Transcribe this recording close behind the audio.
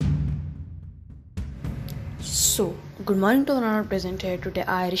So, good morning to everyone present here today.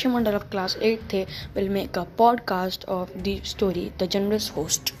 I, Rishi Mandal of class 8th, will make a podcast of the story The Generous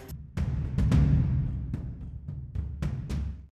Host.